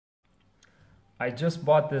I just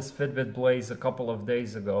bought this Fitbit Blaze a couple of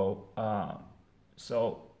days ago.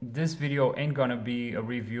 So this video ain't gonna be a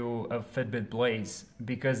review of Fitbit Blaze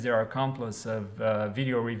because there are countless of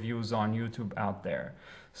video reviews on YouTube out there.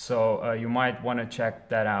 So you might want to check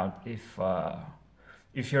that out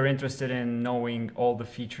if you're interested in knowing all the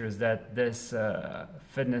features that this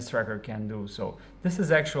fitness tracker can do. So this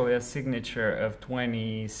is actually a signature of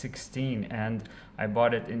 2016 and I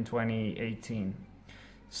bought it in 2018.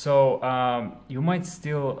 So you might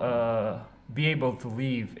still be able to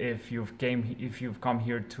leave if you've come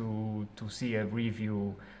here to see a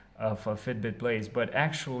review of a Fitbit Blaze, but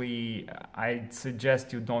actually I'd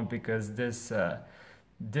suggest you don't, because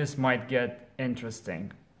this might get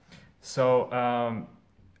interesting. So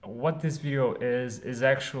what this video is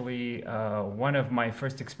actually one of my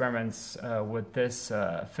first experiments with this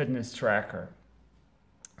fitness tracker.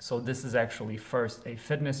 So this is actually first a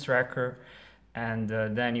fitness tracker, and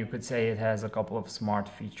then you could say it has a couple of smart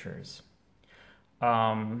features.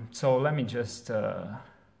 So let me just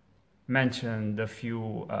mention the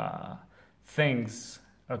few things,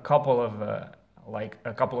 a couple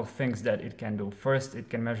of things that it can do. First, it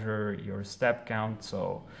can measure your step count,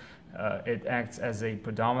 so it acts as a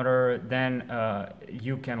pedometer. Then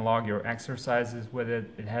you can log your exercises with it.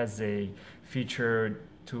 It has a feature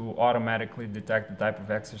to automatically detect the type of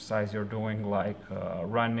exercise you're doing, like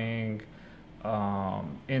running,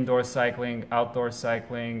 indoor cycling, outdoor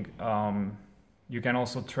cycling. You can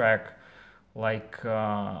also track like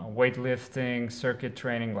weightlifting, circuit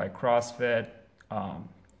training like CrossFit,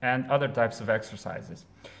 and other types of exercises.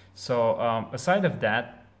 So aside of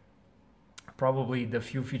that, probably the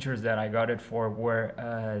few features that I got it for were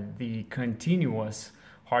the continuous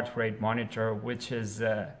heart rate monitor, which is,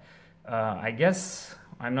 I guess,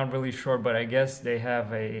 I'm not really sure, but I guess they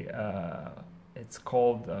have a, it's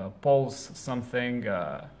called pulse something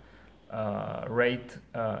rate,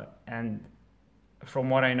 and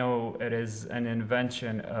from what I know, it is an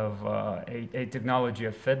invention of a technology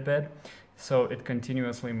of Fitbit. So it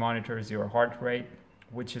continuously monitors your heart rate,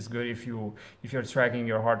 which is good if you're tracking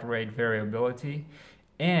your heart rate variability.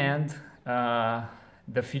 And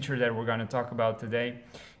the feature that we're going to talk about today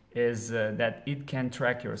is that it can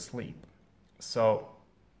track your sleep. So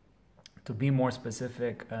to be more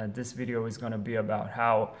specific, this video is going to be about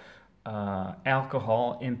how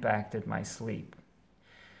alcohol impacted my sleep.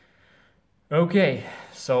 Okay,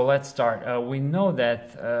 so let's start. We know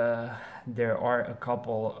that there are a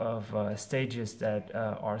couple of stages that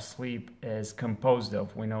our sleep is composed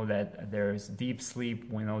of. We know that there's deep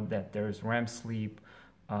sleep, we know that there's REM sleep,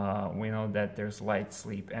 we know that there's light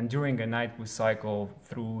sleep. And during a night, we cycle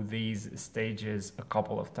through these stages a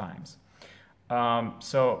couple of times.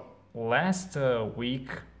 So last week,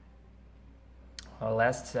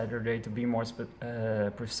 last Saturday to be more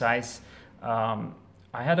precise,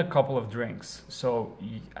 I had a couple of drinks. So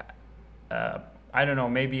I don't know,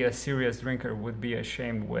 maybe a serious drinker would be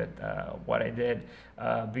ashamed with what I did,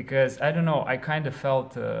 because I don't know, I kind of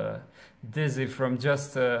felt dizzy from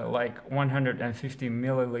just like 150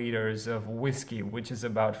 milliliters of whiskey, which is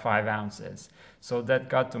about 5 ounces. So that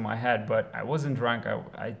got to my head, but I wasn't drunk.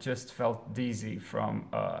 I just felt dizzy from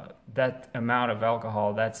that amount of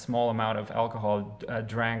alcohol, that small amount of alcohol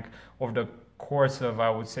drank over the course of, I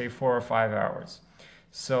would say, 4 or 5 hours.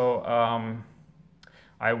 So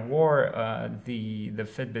I wore the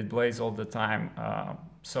Fitbit Blaze all the time.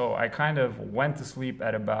 So I kind of went to sleep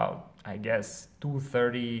at about, I guess,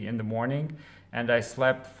 2:30 in the morning, and I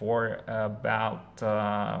slept for about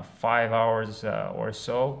 5 hours or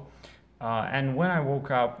so. And when I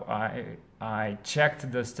woke up, I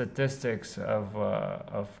checked the statistics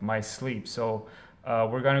of my sleep. So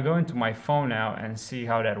we're gonna go into my phone now and see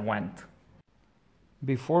how that went.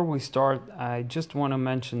 Before we start, I just want to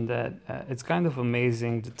mention that it's kind of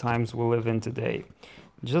amazing the times we live in today.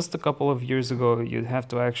 Just a couple of years ago, you'd have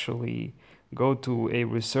to actually go to a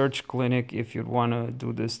research clinic if you'd want to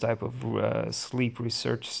do this type of sleep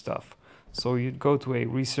research stuff. So you'd go to a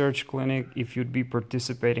research clinic if you'd be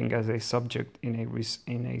participating as a subject in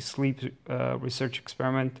a sleep research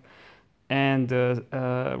experiment, and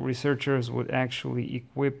researchers would actually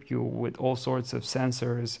equip you with all sorts of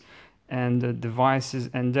sensors and devices,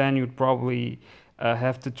 and then you'd probably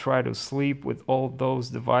have to try to sleep with all those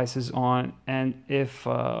devices on. And if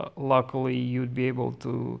luckily you'd be able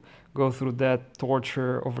to go through that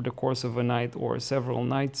torture over the course of a night or several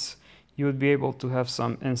nights, you would be able to have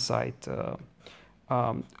some insight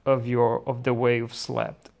of the way you've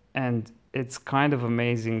slept. And it's kind of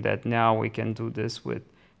amazing that now we can do this with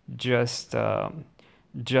just a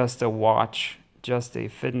watch, just a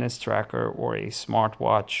fitness tracker or a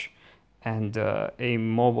smartwatch. and a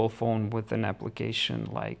mobile phone with an application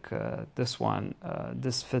like this one,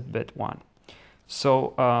 this Fitbit one.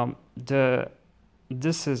 So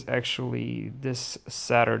this is actually this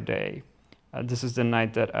Saturday. This is the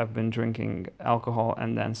night that I've been drinking alcohol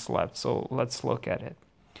and then slept. So let's look at it.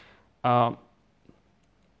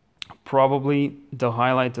 Probably the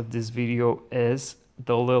highlight of this video is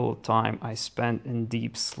the little time I spent in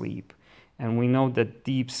deep sleep. And we know that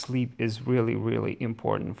deep sleep is really, really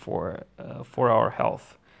important for our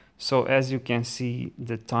health. So as you can see,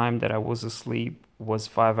 the time that I was asleep was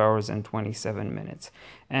 5 hours and 27 minutes.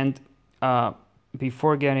 And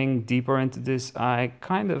before getting deeper into this, I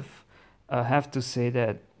kind of have to say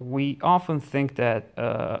that we often think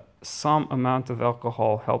that some amount of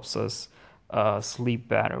alcohol helps us sleep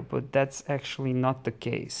better, but that's actually not the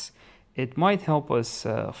case. It might help us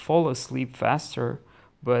fall asleep faster,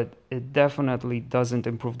 but it definitely doesn't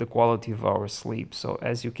improve the quality of our sleep. So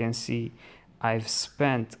as you can see, I've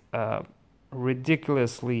spent a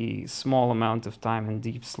ridiculously small amount of time in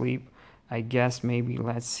deep sleep. I guess maybe,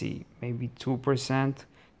 let's see, maybe 2%.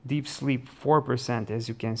 Deep sleep 4%, as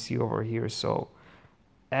you can see over here. So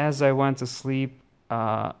as I went to sleep,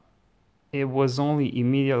 it was only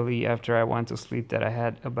immediately after I went to sleep that I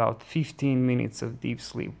had about 15 minutes of deep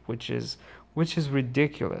sleep, which is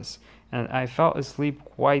ridiculous. And I fell asleep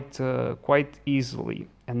quite easily.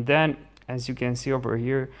 And then, as you can see over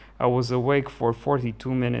here, I was awake for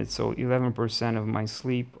 42 minutes, so 11% of my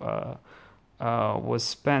sleep was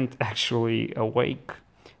spent actually awake.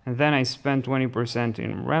 And then I spent 20%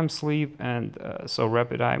 in REM sleep, and so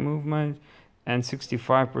rapid eye movement, and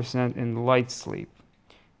 65% in light sleep.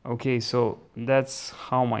 Okay, so that's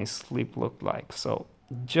how my sleep looked like. So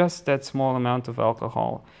just that small amount of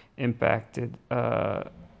alcohol impacted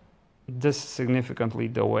this significantly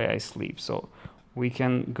the way I sleep. So we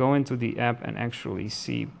can go into the app and actually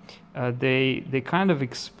see. They kind of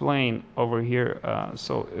explain over here.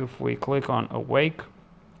 So if we click on awake,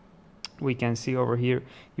 we can see over here,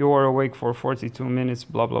 you are awake for 42 minutes,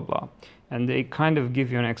 blah, blah, blah. And they kind of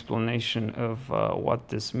give you an explanation of what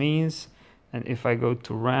this means. And if I go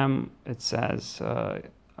to REM, it says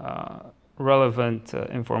relevant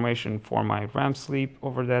information for my REM sleep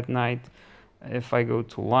over that night. If I go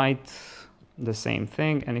to light, the same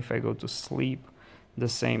thing. And if I go to sleep, the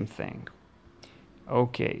same thing.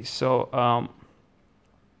 Okay, so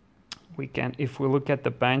we can, if we look at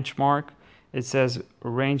the benchmark, it says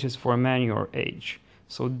ranges for men your age.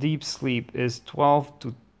 So deep sleep is 12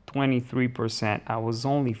 to 23%. I was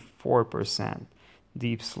only 4%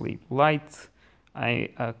 deep sleep. Light, I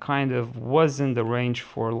kind of was in the range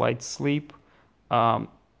for light sleep.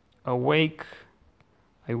 Awake,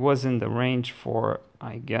 I was in the range for,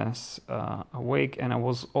 I guess, awake, and I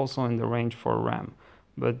was also in the range for REM.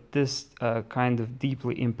 But this kind of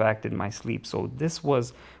deeply impacted my sleep. So this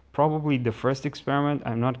was probably the first experiment.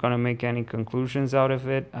 I'm not going to make any conclusions out of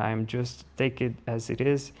it. I'm just take it as it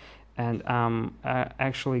is, and I'm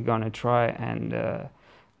actually going to try and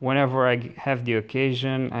whenever I have the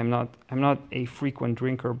occasion, I'm not a frequent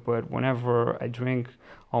drinker, but whenever I drink,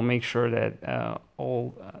 I'll make sure that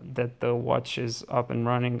that the watch is up and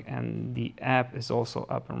running and the app is also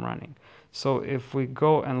up and running. So if we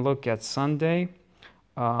go and look at Sunday,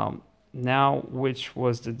 now, which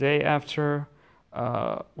was the day after,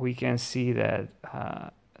 we can see that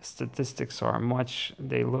statistics are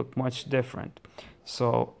they look much different.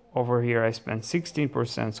 So over here I spent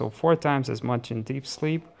 16%, so 4 times as much in deep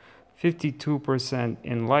sleep, 52%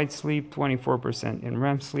 in light sleep, 24% in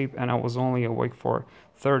REM sleep, and I was only awake for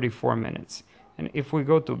 34 minutes. And if we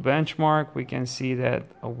go to benchmark, we can see that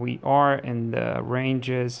we are in the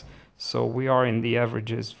ranges, so we are in the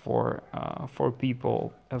averages for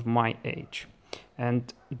people of my age.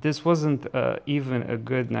 And this wasn't even a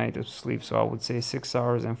good night of sleep, so I would say 6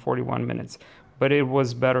 hours and 41 minutes, but it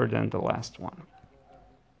was better than the last one.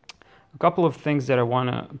 A couple of things that I want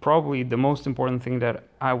to, probably the most important thing that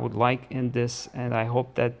I would like in this, and I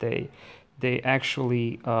hope that they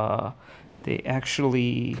actually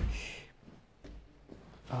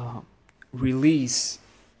release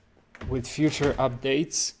with future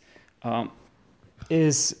updates,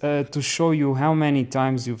 is to show you how many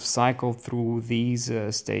times you've cycled through these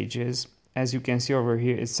stages. As you can see over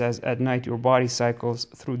here, it says at night your body cycles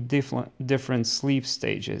through different sleep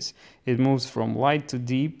stages. It moves from light to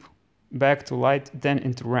deep, back to light, then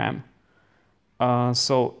into REM.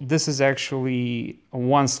 So this is actually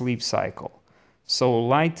one sleep cycle. So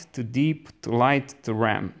light to deep to light to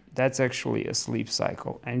REM. That's actually a sleep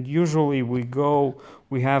cycle. And usually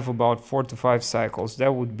we have about 4 to 5 cycles.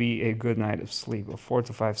 That would be a good night of sleep, of 4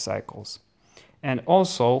 to 5 cycles. And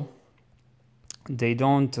also, they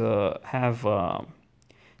don't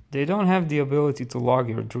they don't have the ability to log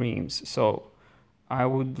your dreams. So I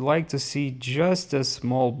would like to see just a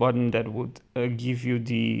small button that would give you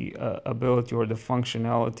the ability or the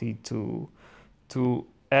functionality to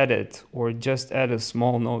edit or just add a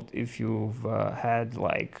small note if you've had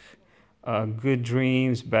like good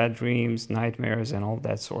dreams, bad dreams, nightmares, and all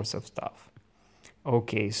that sorts of stuff.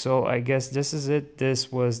 Okay, so I guess this is it.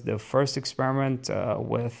 This was the first experiment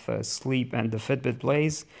with sleep and the Fitbit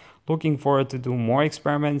Blaze. Looking forward to do more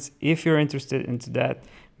experiments. If you're interested into that,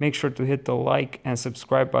 make sure to hit the like and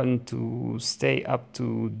subscribe button to stay up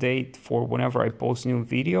to date for whenever I post new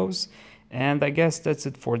videos. And I guess that's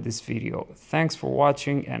it for this video. Thanks for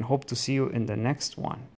watching and hope to see you in the next one.